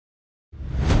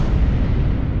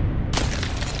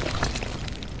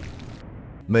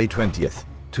May 20th,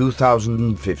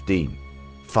 2015.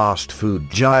 Fast food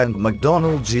giant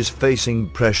McDonald's is facing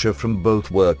pressure from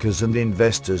both workers and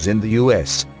investors in the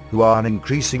US, who are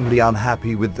increasingly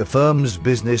unhappy with the firm's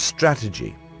business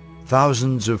strategy.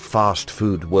 Thousands of fast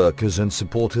food workers and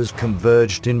supporters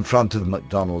converged in front of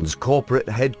McDonald's corporate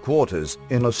headquarters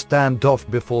in a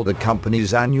standoff before the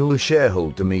company's annual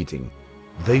shareholder meeting.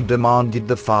 They demanded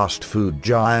the fast food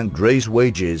giant raise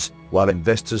wages, while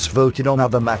investors voted on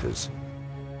other matters.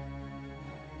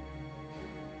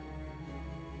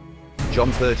 John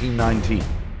 13:19.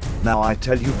 Now I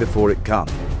tell you before it come,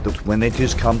 that when it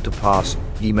is come to pass,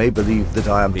 ye may believe that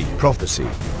I am he. Prophecy,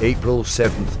 April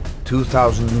 7th,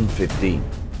 2015.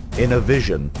 In a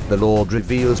vision, the Lord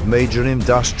reveals major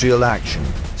industrial action,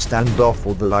 standoff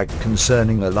or the like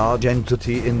concerning a large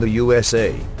entity in the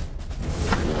USA.